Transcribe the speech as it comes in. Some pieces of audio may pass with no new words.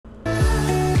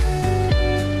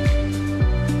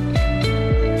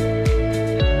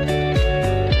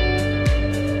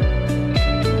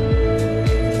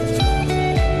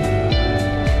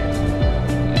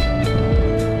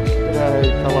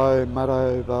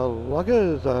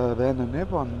vloggers, Van and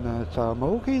everyone, it's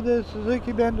Smokey, the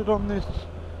Suzuki Bandit on this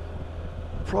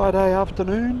Friday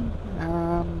afternoon.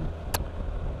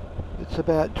 It's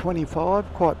about 25,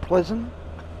 quite pleasant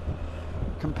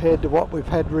compared to what we've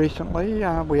had recently.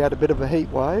 We had a bit of a heat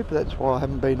wave, that's why I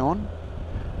haven't been on.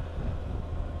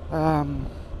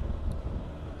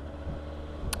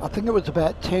 I think it was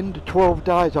about 10 to 12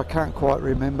 days, I can't quite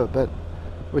remember, but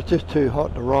it was just too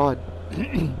hot to ride.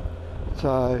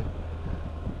 So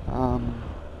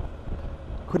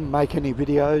couldn't make any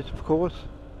videos, of course,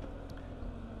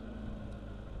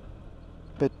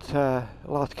 but the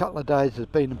last couple of days has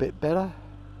been a bit better.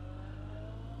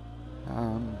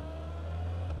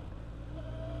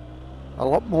 A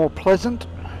lot more pleasant,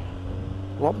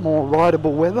 a lot more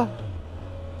rideable weather.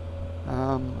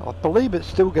 I believe it's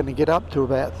still going to get up to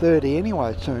about 30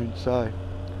 anyway soon, so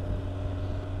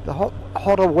the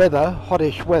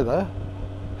hottish weather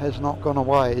has not gone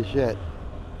away as yet.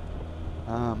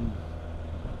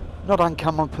 Not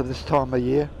uncommon for this time of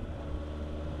year.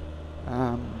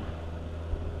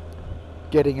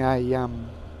 Getting a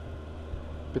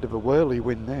bit of a whirly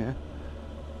wind there.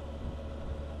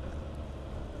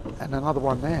 And another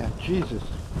one there. Jesus.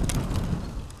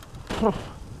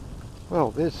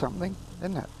 Well, there's something,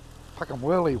 isn't it? Fucking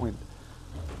whirly wind.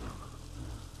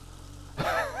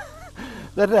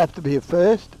 That'd have to be a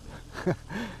first.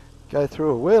 Go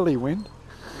through a whirly wind.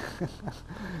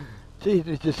 Gee,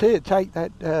 did you see it take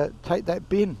that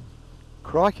bin?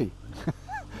 Crikey.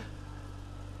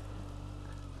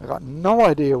 I got no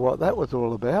idea what that was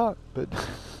all about, but it's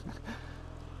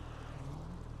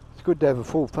good to have a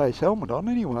full face helmet on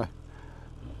anyway.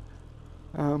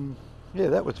 Yeah,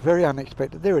 that was very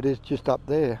unexpected. There it is, just up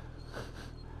there.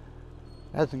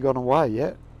 Hasn't gone away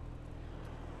yet.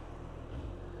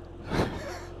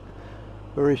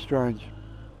 Very strange.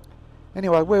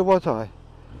 Anyway, where was I?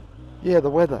 Yeah, the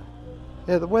weather.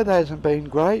 Yeah, the weather hasn't been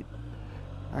great.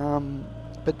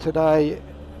 But today,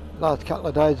 last couple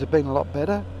of days have been a lot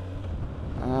better.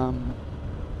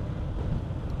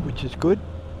 Which is good.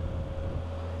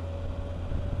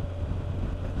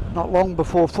 Not long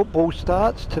before football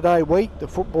starts, today week the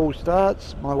football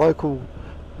starts. My local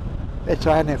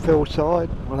SANFL side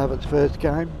will have its first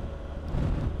game.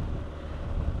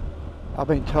 I've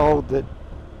been told that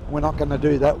we're not going to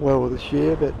do that well this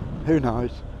year, but who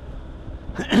knows.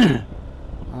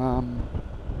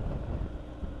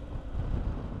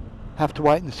 Have to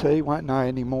wait and see. Won't know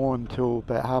any more until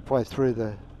about halfway through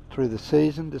the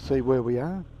season to see where we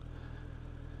are.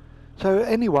 So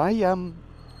anyway,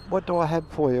 what do I have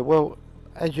for you? Well,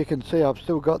 as you can see, I've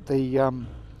still got the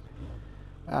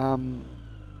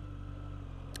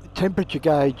temperature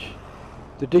gauge,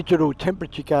 the digital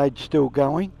temperature gauge still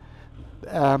going.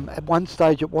 At one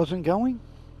stage it wasn't going.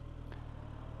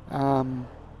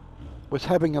 Was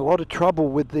having a lot of trouble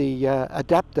with the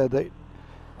adapter that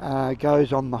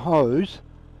goes on the hose,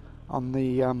 on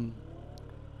the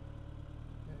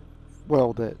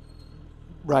well, the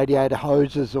radiator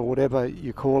hoses or whatever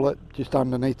you call it, just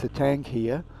underneath the tank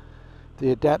here.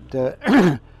 The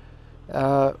adapter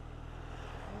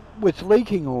was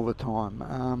leaking all the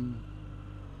time.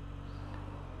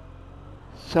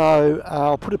 So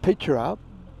I'll put a picture up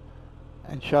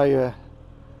and show you.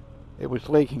 It was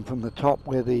leaking from the top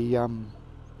where the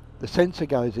sensor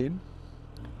goes in,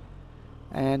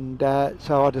 and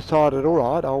so I decided, all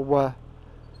right,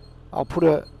 I'll put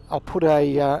a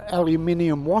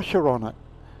aluminium washer on it.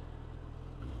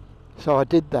 So I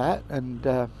did that, and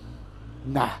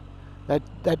nah, that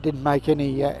didn't make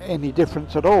any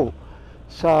difference at all.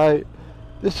 So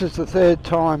this is the third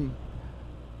time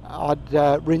I'd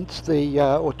rinsed the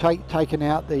or taken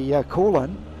out the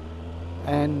coolant,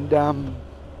 and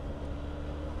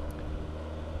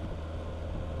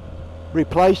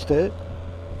replaced it.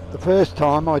 The first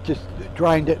time I just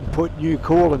drained it and put new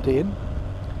coolant in.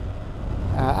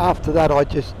 After that I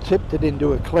just tipped it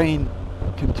into a clean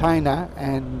container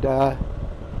and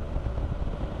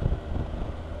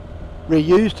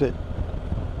reused it,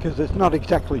 because it's not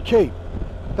exactly cheap.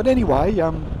 But anyway,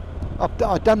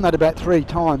 I've done that about 3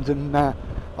 times, and I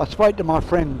spoke to my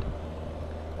friend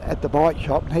at the bike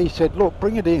shop, and he said, look,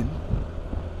 bring it in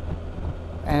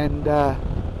and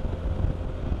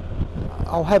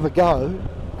I'll have a go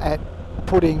at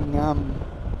putting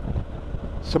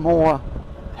some more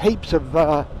heaps of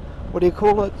what do you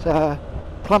call it,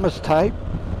 plumber's tape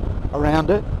around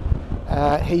it.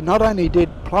 He not only did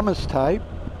plumber's tape,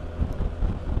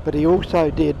 but he also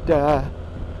did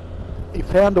he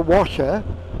found a washer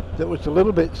that was a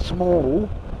little bit small,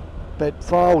 but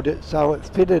filed it so it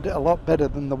fitted a lot better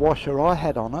than the washer I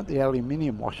had on it, the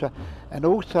aluminium washer. And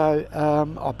also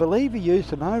I believe he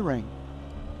used an O-ring.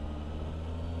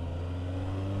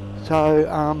 So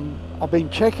I've been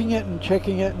checking it and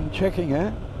checking it and checking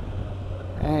it,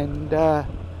 and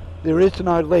there is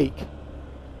no leak.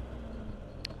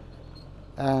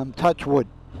 Touch wood,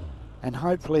 and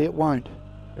hopefully it won't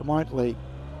leak.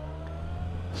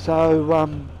 So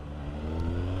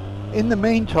in the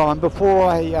meantime, before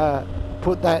I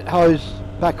put that hose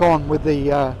back on with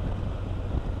the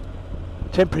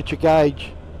temperature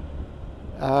gauge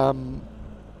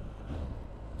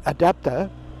adapter,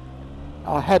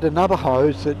 I had another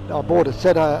hose that I bought, a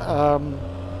set of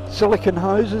silicone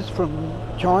hoses from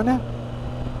China,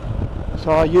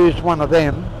 so I used one of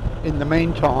them in the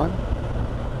meantime,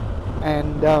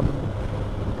 and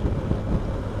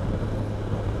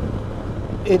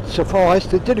it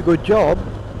sufficed. It did a good job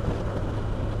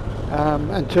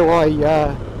until I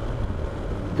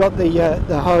got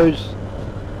the hose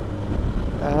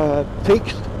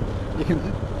fixed.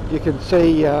 You can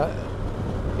see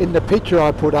in the picture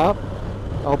I'll put up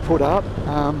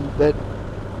that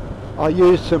I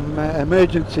used some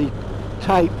emergency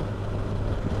tape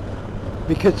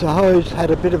because the hose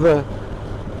had a bit of a,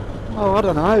 oh, I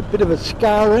don't know, a bit of a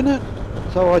scar in it,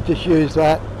 so I just used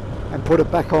that and put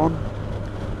it back on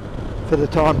for the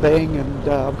time being, and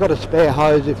I've got a spare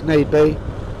hose if need be.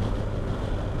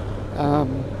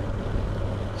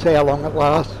 See how long it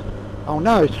lasts. I'll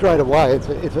know straight away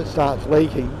if it starts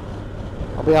leaking.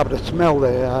 I'll be able to smell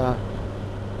the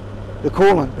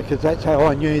coolant, because that's how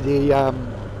I knew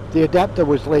the adapter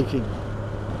was leaking.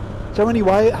 So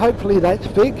anyway, hopefully that's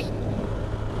fixed.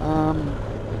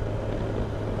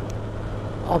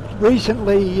 I've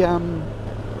recently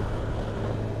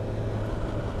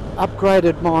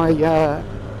upgraded my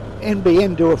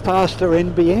NBN to a faster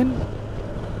NBN.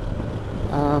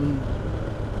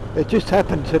 It just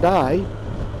happened today,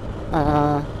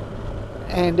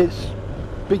 and it's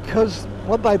because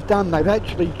what they've done, they've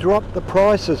actually dropped the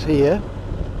prices here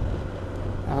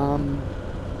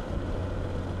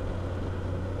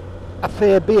a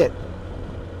fair bit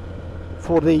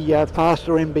for the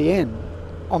faster NBN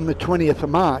on the 20th of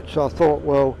March. So I thought,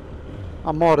 well,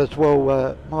 I might as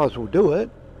well do it.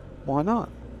 Why not?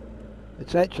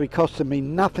 It's actually costing me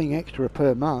nothing extra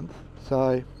per month,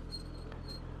 so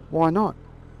why not?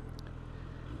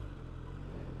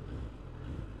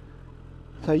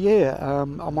 So yeah,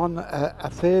 I'm on a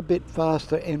fair bit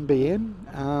faster NBN.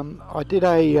 I did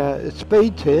a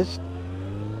speed test,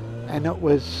 and it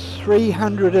was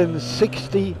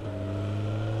 360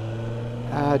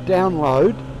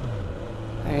 download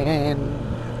and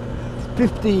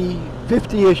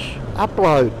 50-ish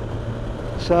upload.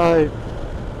 So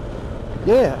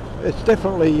yeah, it's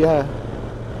definitely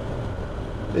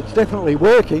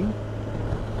working.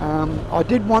 I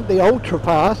did want the ultra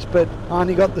fast, but I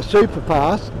only got the super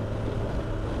fast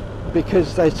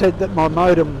because they said that my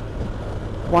modem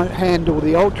won't handle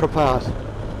the ultra fast.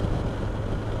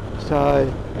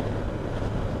 So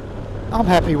I'm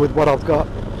happy with what I've got.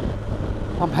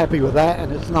 I'm happy with that,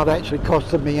 and it's not actually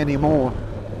costing me any more.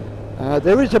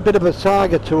 There is a bit of a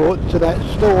saga to that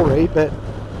story, but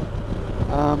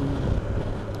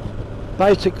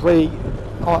basically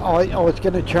I was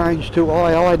going to change to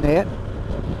IINet,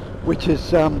 which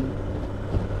is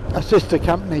a sister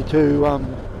company to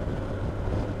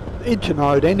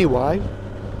Internode anyway,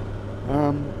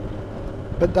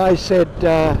 but they said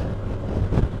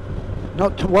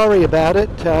not to worry about it.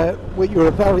 You're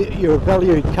a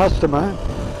valued customer.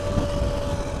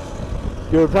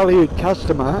 You're a valued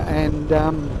customer, and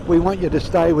we want you to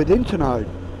stay with Internode,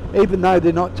 even though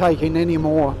they're not taking any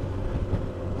more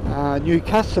new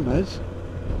customers.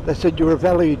 They said you're a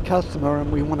valued customer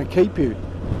and we want to keep you.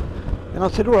 And I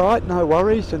said, all right, no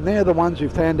worries. And they're the ones who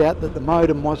found out that the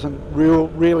modem wasn't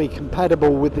really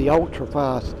compatible with the ultra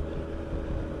fast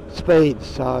speeds.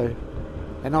 So,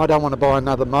 and I don't want to buy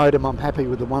another modem. I'm happy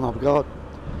with the one I've got.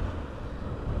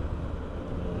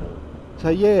 So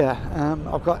yeah,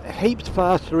 I've got heaps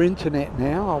faster internet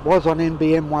now. I was on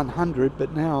NBN 100,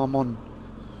 but now I'm on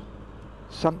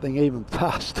something even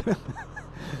faster.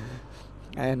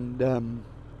 And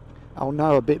I'll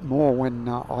know a bit more when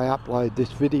I upload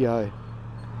this video,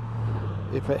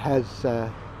 if it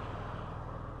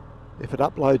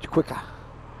uploads quicker.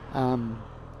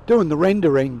 Doing the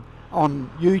rendering on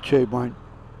YouTube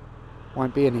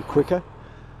won't be any quicker.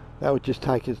 That would just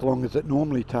take as long as it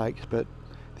normally takes, but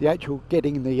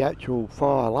getting the actual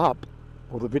file up,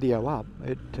 or the video up,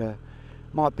 it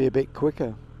might be a bit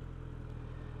quicker.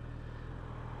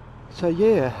 So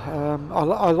yeah,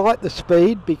 I like the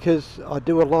speed because I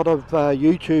do a lot of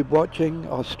YouTube watching.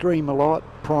 I stream a lot,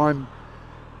 Prime,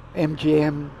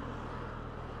 MGM,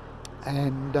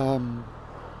 and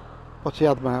what's the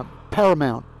other one?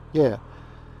 Paramount, yeah.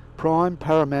 Prime,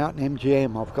 Paramount and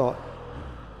MGM I've got.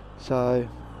 So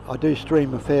I do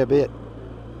stream a fair bit.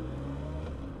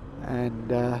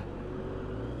 And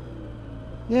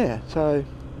yeah, so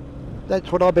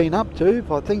that's what I've been up to. If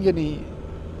I think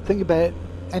about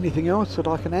anything else that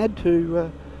I can add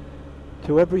to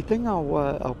everything,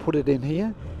 I'll put it in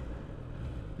here.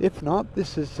 If not,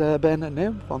 this is Bandit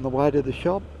Nev on the way to the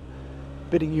shop,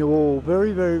 bidding you all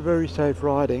very, very, very safe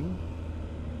riding,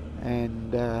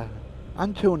 and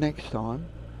until next time,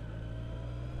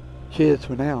 cheers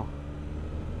for now.